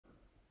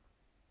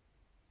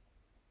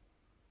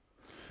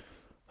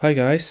Hi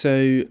guys,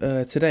 so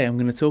today I'm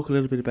going to talk a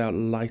little bit about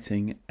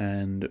lighting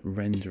and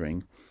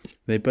rendering.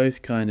 They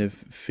both kind of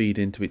feed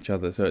into each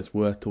other, so it's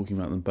worth talking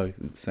about them both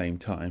at the same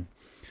time.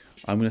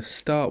 I'm going to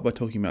start by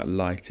talking about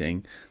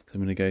lighting. So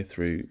I'm going to go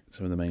through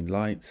some of the main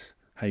lights,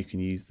 how you can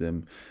use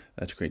them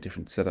to create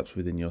different setups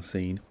within your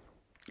scene.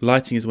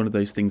 Lighting is one of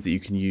those things that you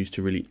can use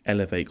to really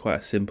elevate quite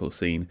a simple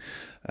scene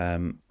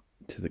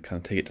to kind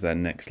of take it to that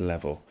next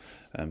level.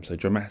 So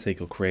dramatic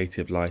or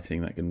creative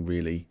lighting that can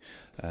really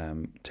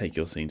take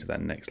your scene to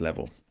that next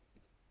level.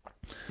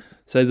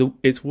 So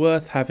it's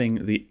worth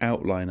having the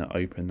outliner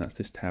open. That's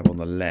this tab on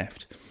the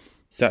left.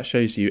 That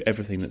shows you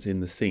everything that's in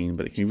the scene,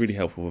 but it can be really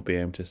helpful for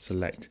being able to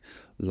select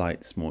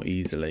lights more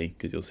easily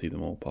because you'll see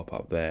them all pop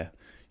up there.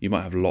 You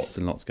might have lots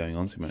and lots going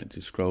on, so you might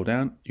just scroll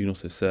down. You can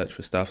also search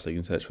for stuff, so you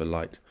can search for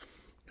light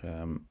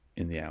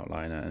in the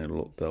outliner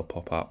and they'll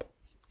pop up.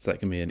 So that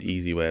can be an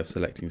easy way of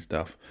selecting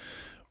stuff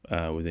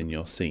within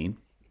your scene.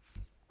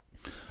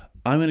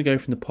 I'm going to go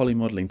from the poly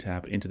modeling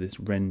tab into this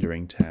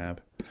rendering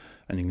tab,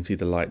 and you can see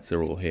the lights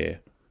are all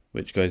here,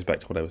 which goes back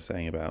to what I was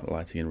saying about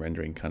lighting and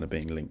rendering kind of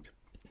being linked.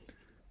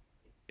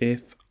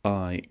 If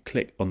I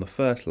click on the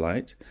first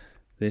light,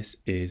 this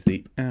is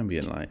the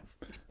ambient light,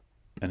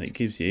 and it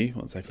gives you,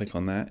 once I click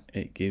on that,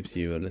 it gives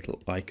you a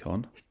little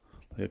icon,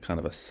 like a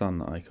kind of a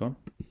sun icon.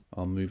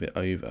 I'll move it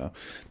over.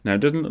 Now,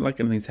 it doesn't look like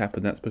anything's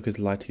happened. That's because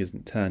lighting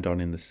isn't turned on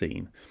in the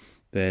scene.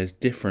 There's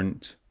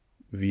different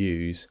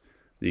views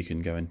that you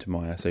can go into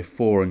Maya. So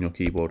 4 on your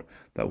keyboard,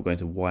 that will go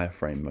into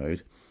wireframe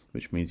mode,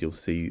 which means you'll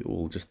see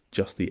all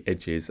just the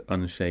edges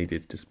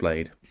unshaded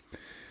displayed.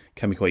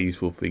 Can be quite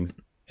useful for being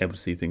able to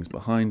see things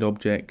behind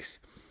objects.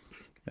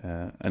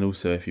 And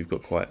also if you've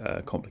got quite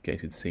a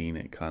complicated scene,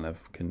 it kind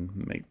of can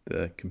make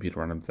the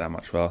computer run that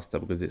much faster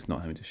because it's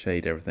not having to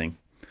shade everything.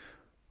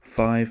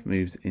 5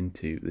 moves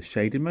into the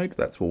shaded mode.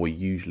 That's what we're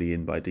usually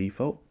in by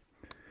default.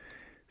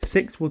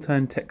 6 will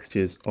turn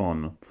textures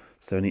on.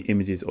 So any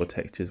images or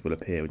textures will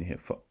appear when you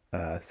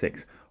hit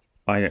 6.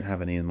 I don't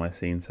have any in my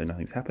scene, so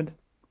nothing's happened.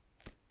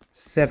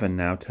 7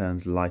 now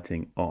turns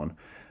lighting on.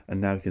 And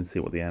now you can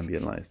see what the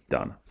ambient light has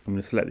done. I'm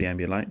going to select the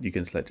ambient light. You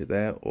can select it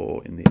there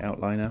or in the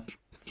outliner.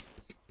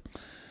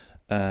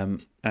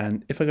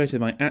 And if I go to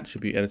my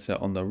attribute editor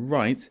on the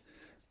right,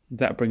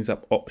 that brings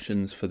up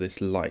options for this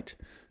light.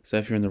 So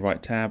if you're in the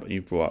right tab and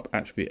you brought up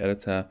attribute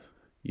editor,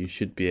 you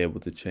should be able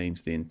to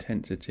change the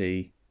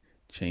intensity,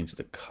 change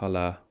the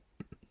color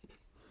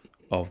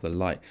of the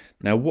light.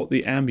 Now what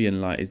the ambient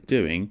light is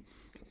doing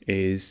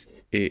is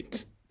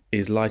it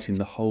is lighting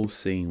the whole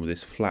scene with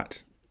this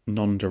flat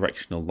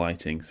non-directional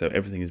lighting, so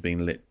everything is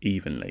being lit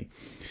evenly.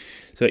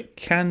 So it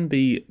can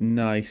be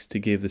nice to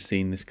give the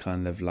scene this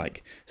kind of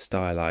like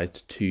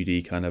stylized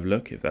 2D kind of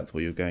look if that's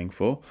what you're going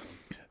for.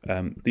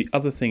 The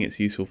other thing it's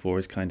useful for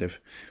is kind of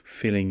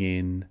filling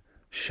in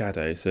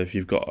shadows. So if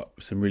you've got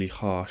some really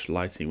harsh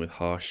lighting with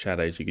harsh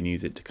shadows, you can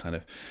use it to kind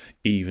of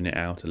even it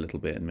out a little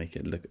bit and make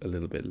it look a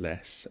little bit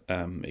less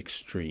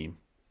extreme.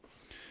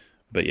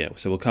 But yeah,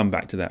 so we'll come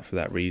back to that for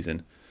that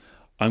reason.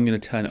 I'm going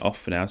to turn it off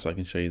for now so I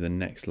can show you the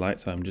next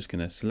light. So I'm just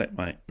going to select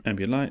my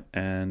ambient light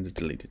and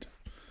delete it.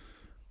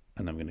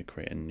 And I'm going to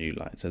create a new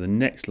light. So the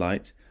next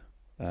light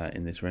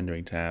in this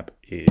rendering tab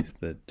is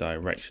the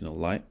directional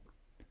light.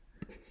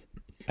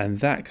 And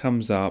that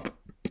comes up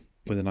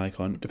with an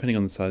icon. Depending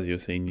on the size of your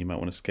scene, you might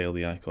want to scale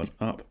the icon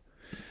up.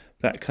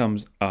 That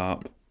comes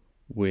up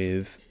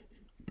with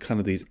kind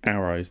of these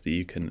arrows that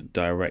you can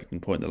direct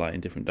and point the light in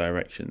different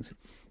directions.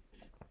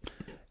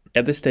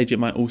 At this stage, it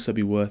might also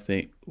be worth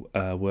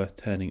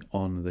turning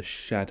on the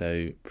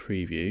shadow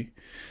preview.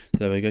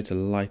 So if I go to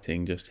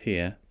lighting just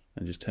here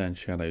and just turn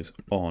shadows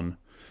on,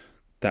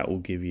 that will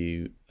give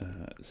you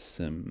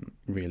some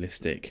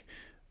realistic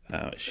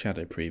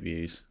shadow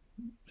previews,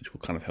 which will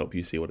kind of help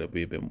you see what it'll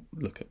be a bit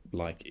look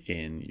like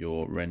in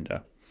your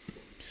render.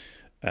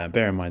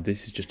 Bear in mind,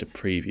 this is just a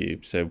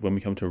preview. So when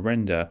we come to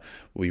render,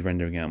 we'll be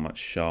rendering out much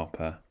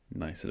sharper,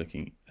 nicer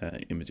looking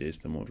images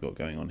than what we've got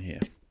going on here.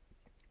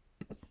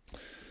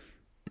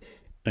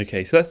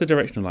 Okay, so that's the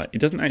directional light. It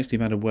doesn't actually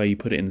matter where you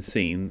put it in the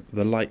scene.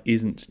 The light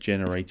isn't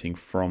generating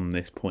from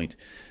this point.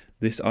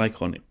 This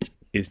icon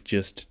is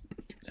just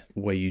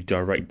where you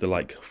direct the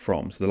light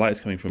from. So the light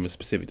is coming from a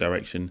specific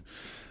direction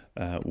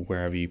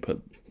wherever you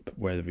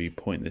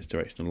point this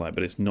directional light,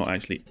 but it's not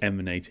actually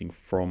emanating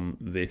from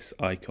this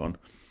icon.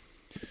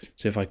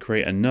 So if I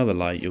create another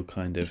light, you'll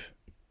kind of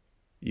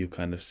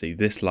see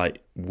this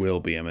light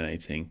will be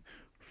emanating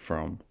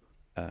from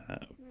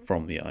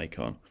the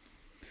icon.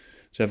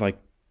 So if I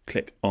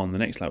click on the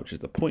next light, which is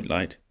the point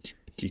light,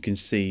 you can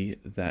see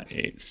that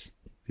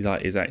the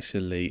light is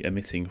actually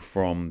emitting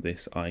from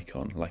this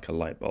icon like a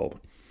light bulb.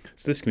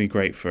 So this can be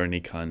great for any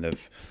kind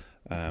of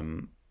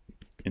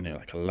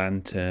like a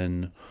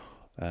lantern,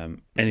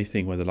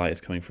 anything where the light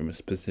is coming from a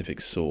specific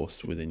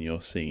source within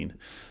your scene,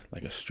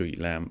 like a street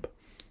lamp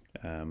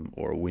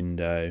or a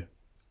window,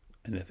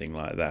 anything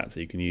like that.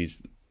 So you can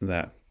use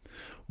that.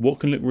 What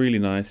can look really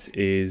nice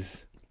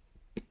is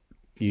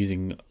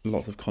using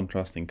lots of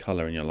contrasting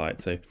color in your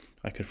light. So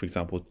I could, for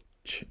example,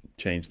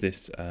 change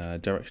this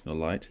directional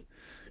light,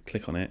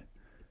 click on it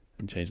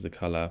and change the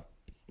color,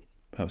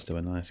 perhaps to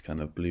a nice kind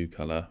of blue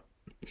color.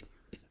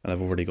 And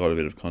I've already got a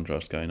bit of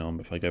contrast going on.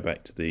 But if I go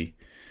back to the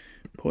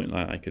point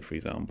light, I could, for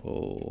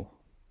example,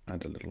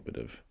 add a little bit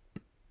of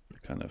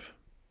kind of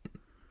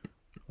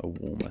a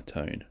warmer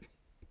tone.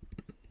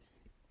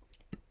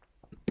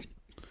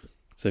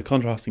 So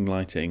contrasting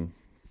lighting,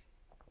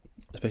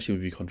 especially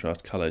with you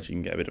contrast colors, you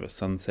can get a bit of a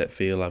sunset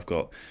feel. I've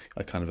got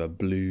a kind of a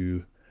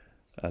blue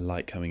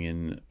light coming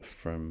in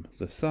from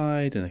the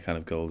side and a kind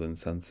of golden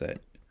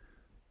sunset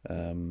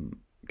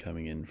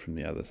coming in from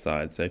the other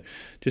side. So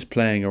just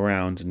playing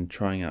around and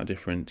trying out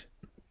different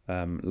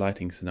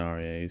lighting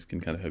scenarios can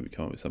kind of help you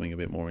come up with something a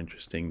bit more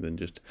interesting than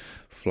just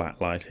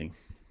flat lighting.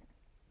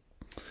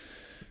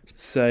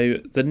 So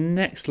the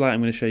next light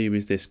I'm going to show you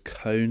is this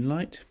cone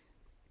light.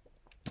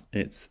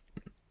 It's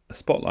a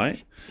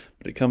spotlight,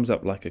 but it comes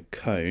up like a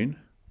cone.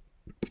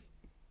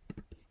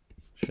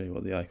 Show you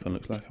what the icon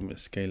looks like. I'm going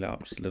to scale it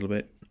up just a little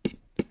bit.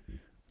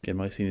 Again,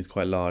 my scene is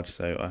quite large,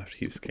 so I have to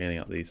keep scaling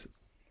up these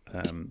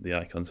the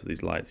icons for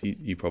these lights.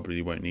 You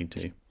probably won't need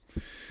to,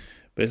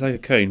 but it's like a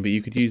cone. But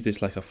you could use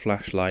this like a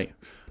flashlight.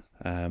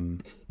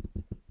 Any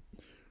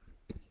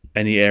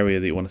area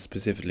that you want to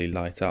specifically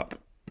light up,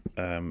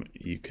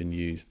 you can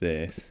use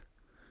this.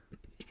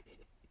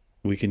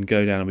 We can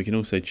go down and we can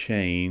also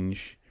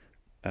change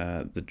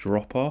the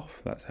drop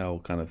off. That's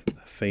how kind of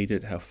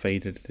faded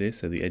it is.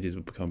 So the edges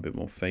will become a bit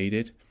more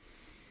faded.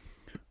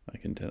 I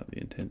can turn up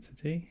the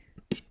intensity.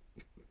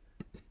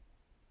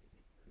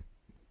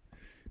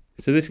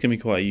 So this can be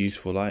quite a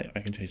useful light.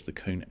 I can change the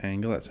cone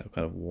angle. That's how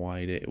kind of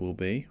wide it will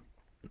be.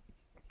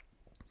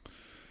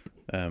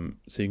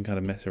 So you can kind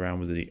of mess around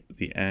with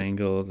the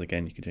angles.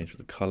 Again, you can change with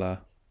the color.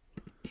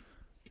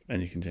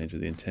 And you can change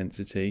with the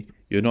intensity.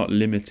 You're not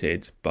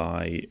limited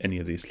by any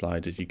of these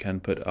sliders. You can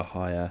put a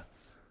higher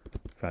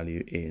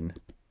value in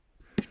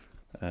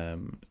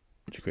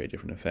to create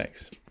different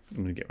effects.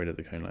 I'm going to get rid of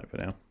the cone light for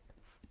now.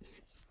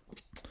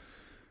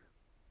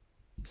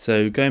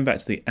 So going back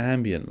to the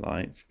ambient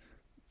light,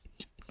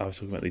 I was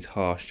talking about these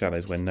harsh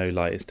shadows when no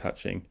light is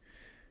touching.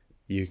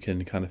 You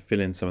can kind of fill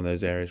in some of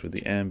those areas with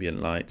the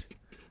ambient light.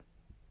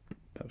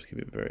 Perhaps keep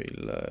it very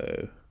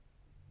low.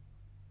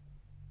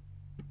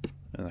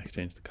 And I can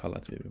change the colour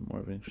to be a bit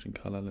more of an interesting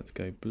colour. Let's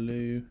go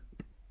blue.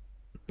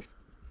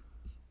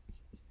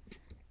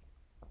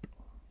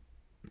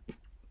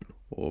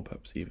 Or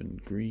perhaps even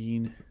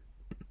green.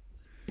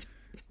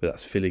 But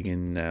that's filling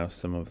in now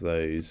some of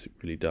those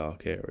really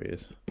dark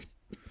areas.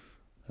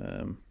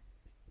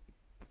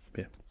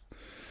 Yeah.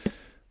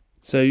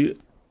 So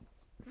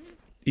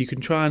you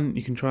can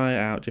try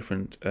out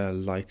different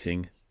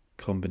lighting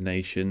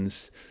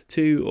combinations.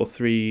 2 or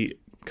 3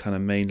 kind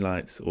of main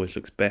lights always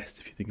looks best.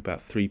 If you think about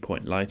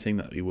 3-point lighting,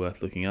 that'd be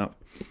worth looking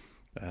up.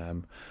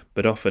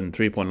 But often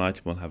 3-point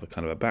lighting will have a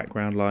kind of a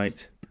background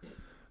light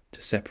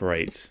to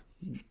separate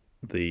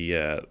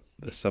the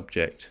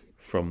subject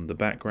from the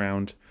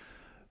background.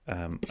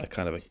 A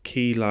kind of a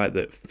key light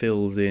that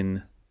fills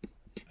in.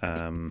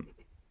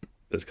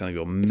 That's kind of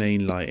your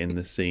main light in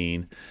the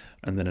scene,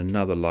 and then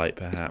another light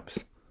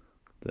perhaps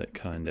that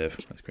kind of,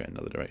 let's create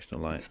another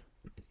directional light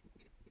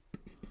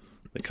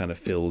that kind of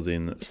fills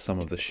in some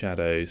of the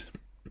shadows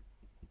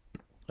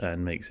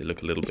and makes it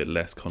look a little bit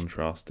less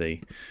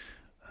contrasty,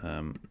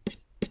 and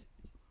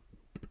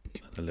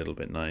a little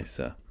bit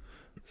nicer.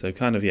 So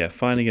kind of, yeah,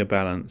 finding a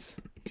balance,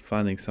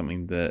 finding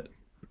something that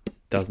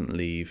doesn't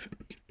leave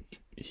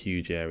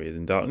huge areas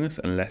in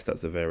darkness, unless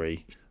that's a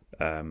very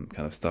kind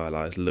of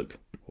stylized look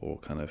or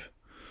kind of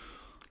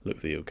look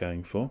that you're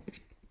going for.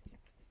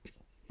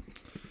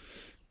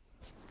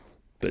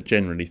 But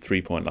generally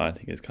 3-point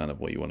lighting is kind of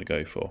what you want to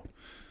go for.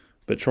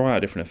 But try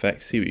out different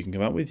effects, see what you can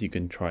come up with. You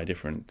can try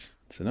different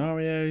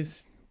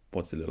scenarios.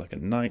 What does it look like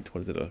at night?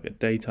 What does it look like at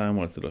daytime?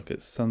 What does it look like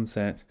at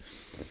sunset?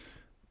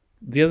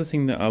 The other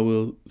thing that I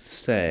will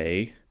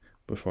say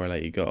before I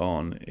let you go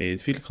on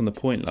is if you look on the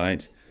point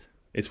light,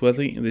 it's worth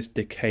looking at this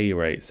decay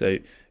rate. So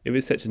if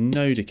it's set to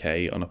no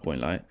decay on a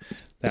point light,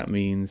 that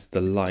means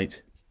the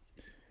light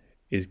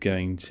is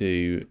going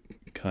to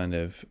kind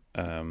of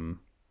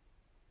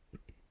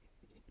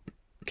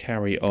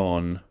carry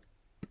on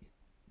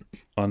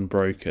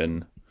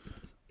unbroken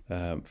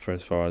for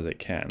as far as it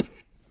can.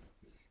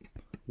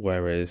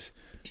 Whereas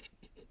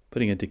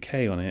putting a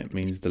decay on it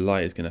means the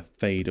light is going to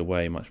fade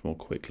away much more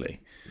quickly.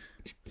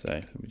 So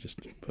let me just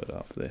put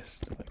up this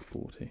to like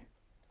 40.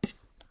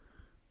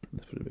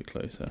 Let's put it a bit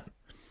closer.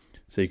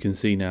 So you can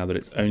see now that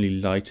it's only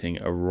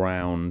lighting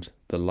around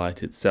the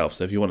light itself.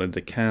 So if you wanted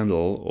a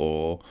candle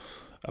or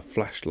a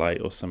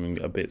flashlight or something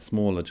a bit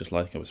smaller, just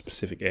lighting up a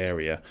specific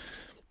area,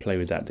 play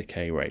with that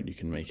decay rate. You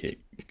can make it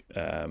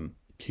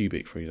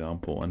cubic, for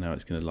example, and now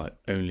it's going to light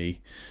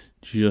only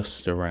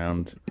just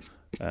around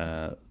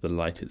the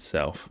light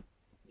itself.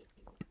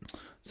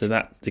 So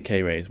that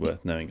decay rate is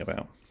worth knowing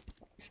about.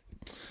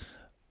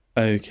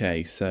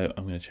 Okay, so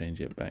I'm going to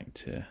change it back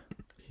to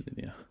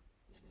linear.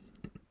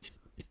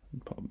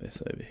 Pop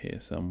this over here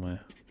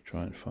somewhere.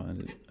 Try and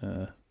find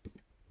an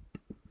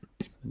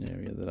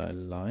area that I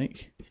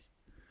like.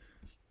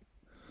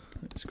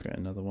 Let's create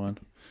another one.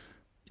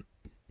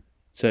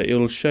 So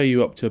it'll show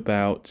you up to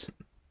about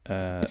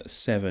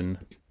 7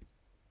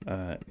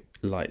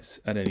 lights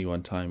at any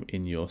one time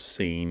in your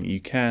scene. You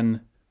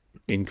can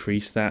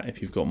increase that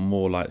if you've got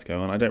more lights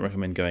going on. I don't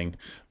recommend going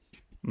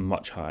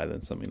much higher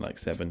than something like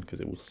 7 because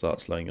it will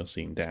start slowing your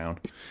scene down.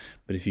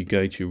 But if you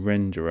go to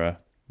renderer,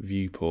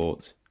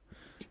 viewport,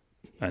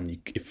 and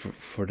if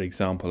for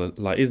example a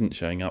light isn't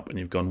showing up and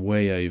you've gone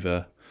way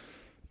over,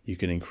 you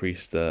can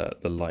increase the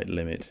light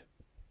limit,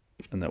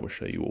 and that will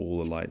show you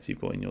all the lights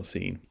you've got in your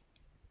scene.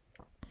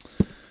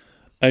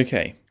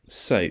 Okay,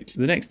 so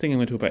the next thing I'm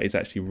going to talk about is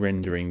actually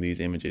rendering these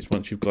images.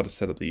 Once you've got a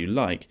setup that you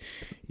like,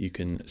 you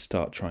can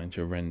start trying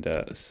to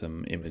render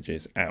some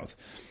images out.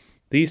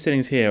 These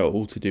settings here are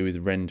all to do with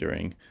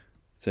rendering.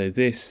 So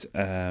this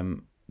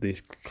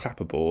these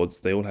clapper boards,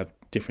 they all have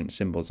different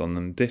symbols on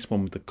them. This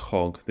one with the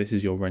cog, this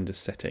is your render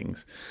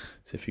settings.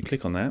 So if you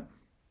click on that,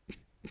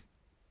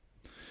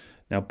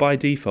 now by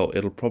default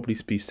it'll probably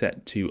be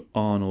set to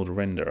Arnold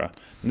Renderer.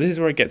 And this is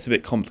where it gets a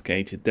bit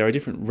complicated. There are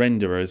different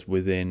renderers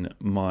within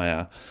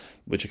Maya,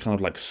 which are kind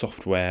of like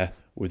software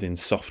within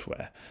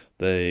software.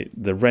 The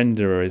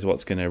renderer is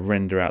what's going to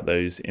render out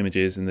those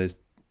images, and there's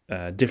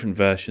different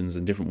versions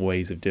and different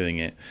ways of doing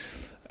it.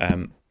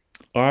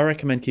 I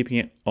recommend keeping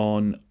it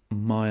on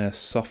Maya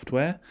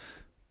software.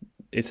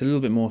 It's a little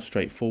bit more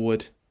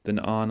straightforward than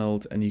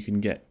Arnold, and you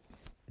can get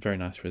very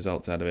nice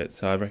results out of it.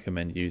 So I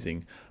recommend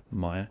using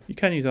Maya. You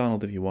can use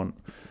Arnold if you want.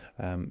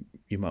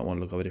 You might want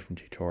to look up a different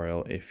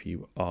tutorial if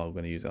you are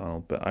going to use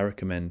Arnold, but I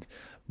recommend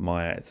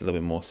Maya. It's a little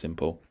bit more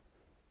simple.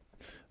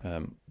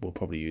 We'll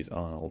probably use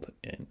Arnold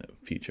in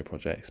future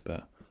projects,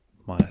 but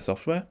Maya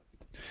software.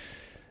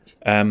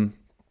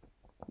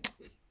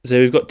 So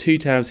we've got 2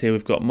 tabs here.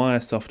 We've got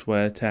Maya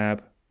software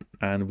tab,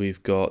 and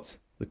we've got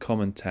the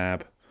common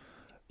tab.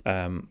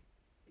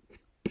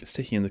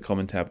 Sticking in the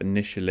common tab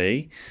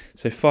initially.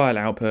 So file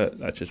output,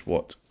 that's just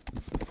what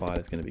the file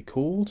is going to be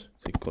called.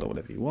 So you can call it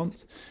whatever you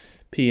want.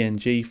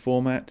 PNG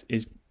format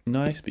is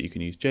nice, but you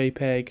can use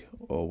JPEG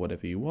or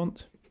whatever you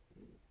want.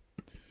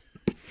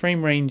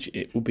 Frame range,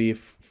 it will be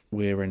if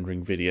we're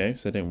rendering video,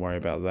 so don't worry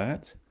about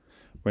that.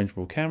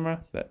 Renderable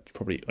camera, that's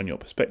probably on your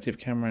perspective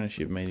camera, unless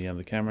you've made any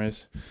other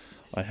cameras.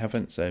 I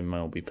haven't, so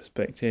mine will be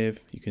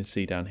perspective. You can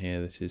see down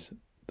here, this is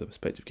the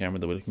perspective camera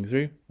that we're looking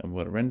through, and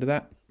we're going to render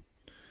that.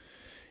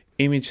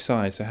 Image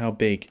size, so how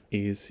big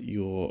is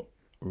your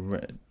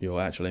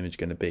actual image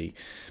going to be?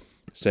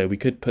 So we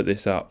could put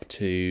this up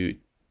to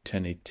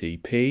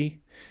 1080p.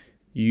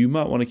 You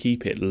might want to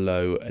keep it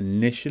low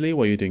initially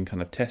while you're doing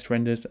kind of test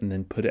renders, and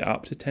then put it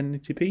up to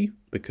 1080p,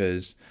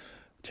 because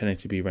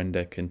 1080p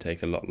render can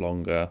take a lot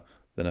longer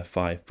than a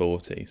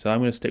 540. So I'm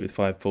going to stick with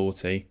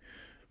 540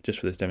 just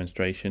for this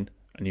demonstration,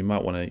 and you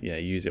might want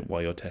to use it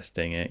while you're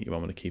testing it. You might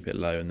want to keep it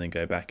low and then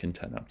go back and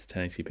turn up to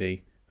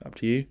 1080p. Up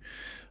to you.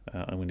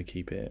 I'm going to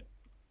keep it,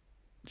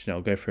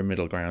 I'll go for a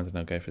middle ground, and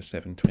I'll go for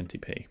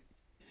 720p.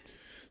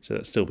 So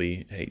that'll still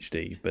be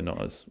HD, but not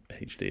as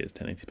HD as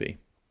 1080p.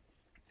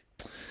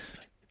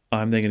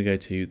 I'm then going to go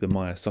to the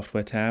Maya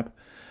software tab,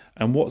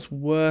 and what's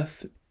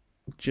worth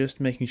just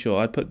making sure,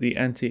 I'd put the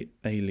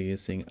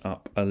anti-aliasing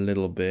up a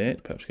little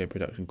bit, perhaps go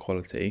production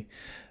quality,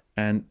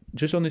 and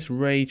just on this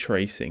ray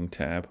tracing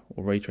tab,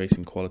 or ray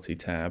tracing quality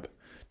tab,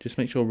 just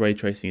make sure ray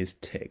tracing is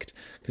ticked,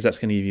 because that's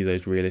going to give you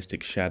those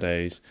realistic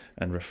shadows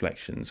and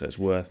reflections. So it's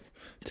worth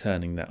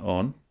turning that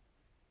on.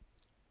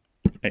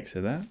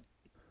 Exit that.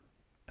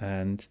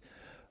 And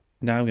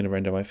now I'm going to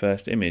render my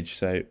first image.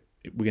 So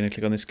we're going to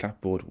click on this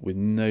clapboard with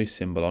no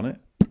symbol on it,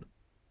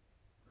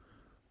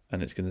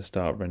 and it's going to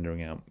start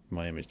rendering out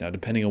my image. Now,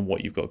 depending on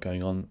what you've got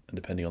going on and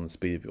depending on the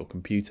speed of your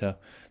computer,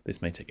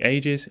 this may take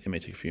ages, it may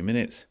take a few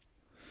minutes,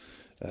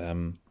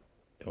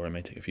 or it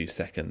may take a few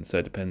seconds. So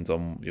it depends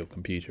on your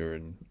computer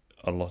and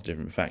a lot of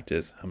different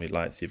factors, how many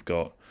lights you've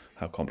got,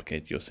 how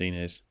complicated your scene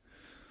is.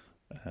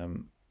 But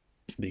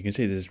you can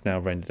see this is now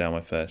rendered out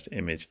my first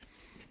image,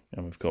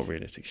 and we've got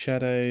realistic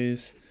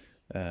shadows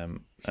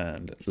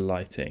and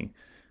lighting.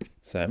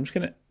 So I'm just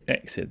going to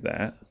exit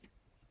that.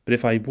 But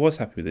if I was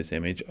happy with this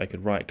image, I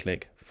could right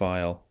click,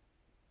 File,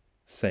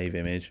 Save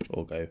Image,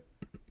 or go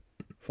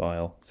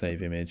File,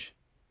 Save Image.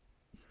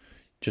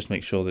 Just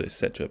make sure that it's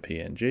set to a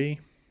PNG.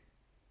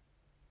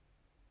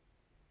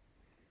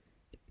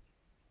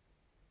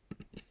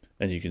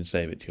 And you can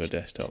save it to your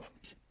desktop.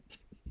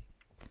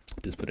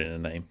 Just put in a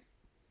name.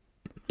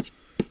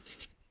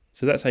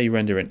 So that's how you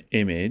render an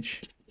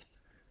image.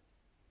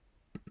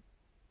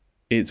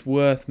 It's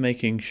worth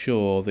making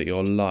sure that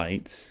your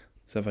lights,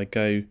 so if I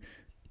go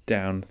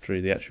down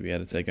through the attribute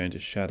editor, go into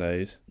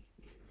shadows,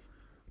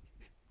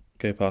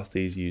 go past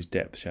these, use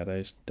depth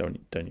shadows. Don't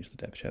use the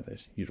depth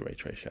shadows, use ray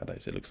trace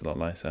shadows, it looks a lot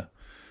nicer.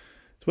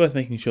 It's worth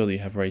making sure that you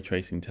have ray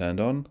tracing turned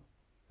on.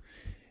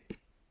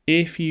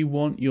 If you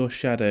want your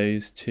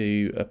shadows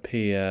to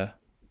appear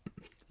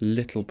a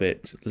little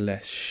bit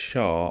less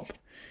sharp,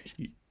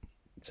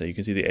 so you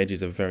can see the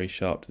edges are very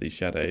sharp to these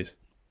shadows.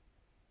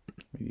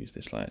 Let me use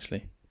this light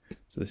actually.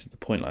 So this is the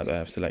point light that I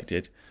have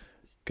selected.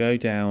 Go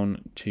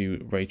down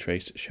to ray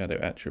traced shadow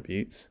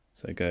attributes.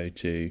 So go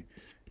to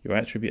your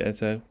attribute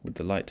editor with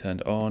the light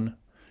turned on,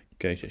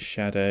 go to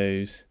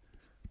shadows,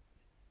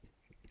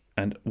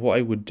 and what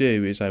I would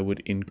do is I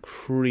would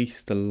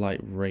increase the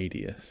light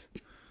radius.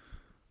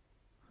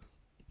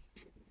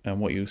 And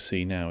what you'll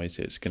see now is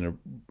it's going to,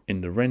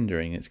 in the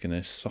rendering, it's going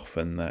to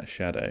soften that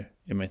shadow.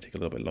 It may take a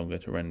little bit longer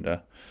to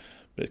render,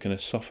 but it's going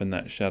to soften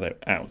that shadow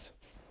out.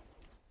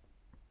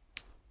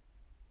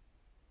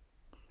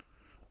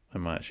 I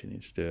might actually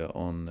need to do it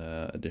on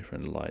a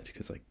different light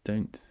because I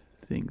don't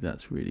think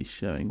that's really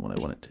showing what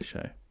I want it to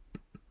show.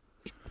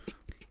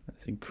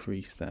 Let's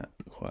increase that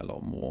quite a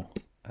lot more,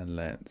 and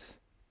let's,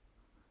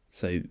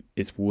 so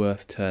it's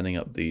worth turning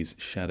up these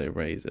shadow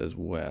rays as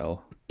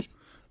well.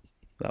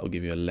 That will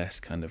give you a less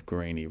kind of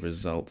grainy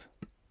result.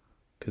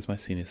 Because my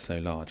scene is so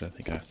large, I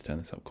think I have to turn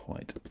this up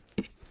quite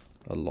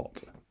a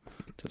lot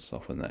to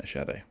soften that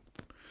shadow.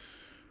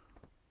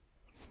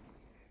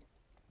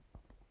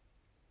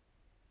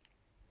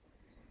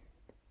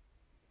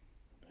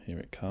 Here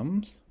it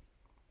comes.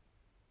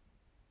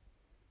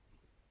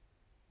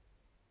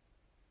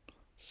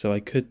 So I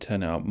could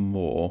turn it up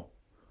more.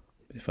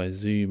 If I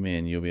zoom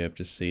in, you'll be able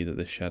to see that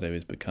the shadow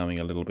is becoming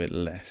a little bit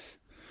less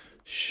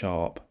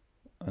sharp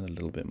and a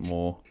little bit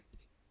more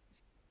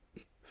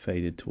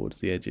faded towards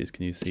the edges.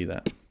 Can you see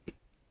that?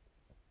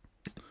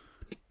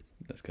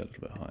 Let's go a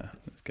little bit higher.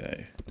 Let's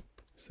go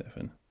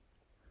 7.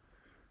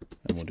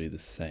 And we'll do the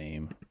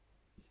same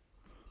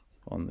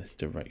on this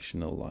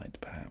directional light,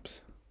 perhaps.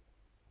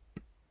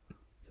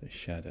 So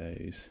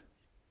shadows.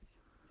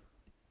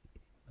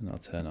 And I'll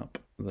turn up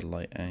the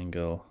light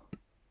angle,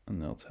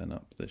 and I'll turn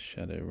up the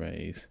shadow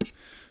rays,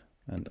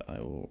 and I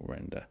will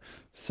render.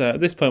 So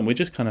at this point, we're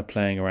just kind of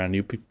playing around.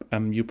 You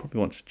probably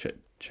want to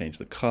change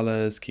the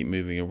colors, keep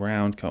moving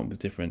around, come up with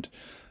different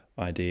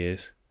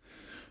ideas.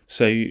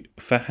 So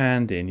for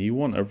hand-in, you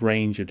want a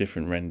range of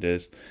different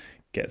renders.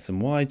 Get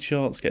some wide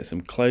shots, get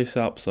some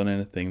close-ups on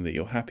anything that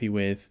you're happy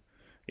with.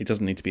 It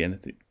doesn't need to be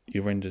anything,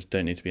 your renders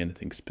don't need to be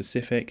anything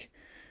specific,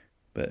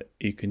 but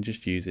you can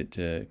just use it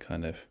to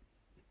kind of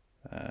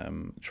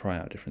try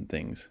out different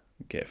things,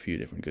 get a few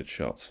different good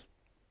shots.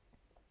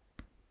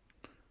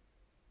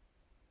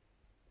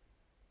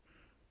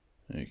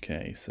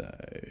 Okay, so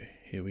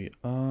here we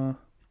are.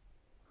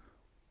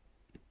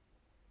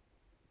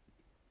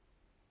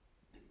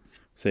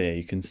 So yeah,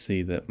 you can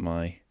see that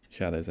my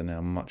shadows are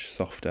now much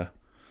softer,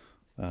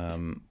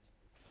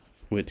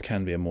 which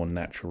can be a more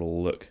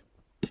natural look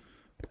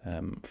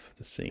for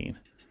the scene.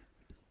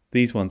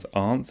 These ones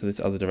aren't, so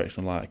this other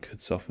directional light I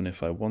could soften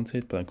if I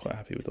wanted, but I'm quite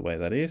happy with the way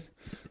that is.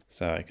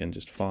 So I can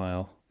just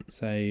file,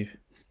 save,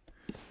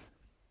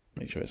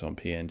 make sure it's on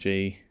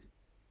PNG,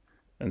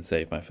 and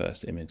save my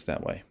first image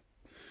that way.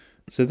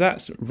 So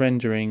that's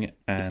rendering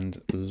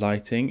and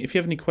lighting. If you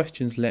have any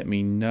questions, let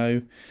me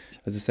know.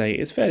 As I say,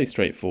 it's fairly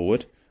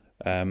straightforward.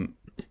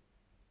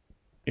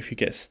 If you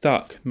get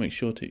stuck, make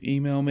sure to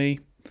email me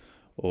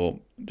or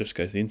just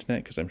go to the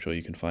internet, because I'm sure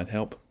you can find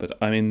help. But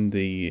I'm in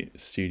the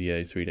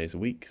studio 3 days a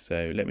week,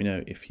 so let me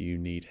know if you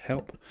need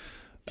help.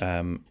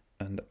 And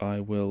I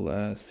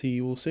will see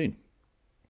you all soon.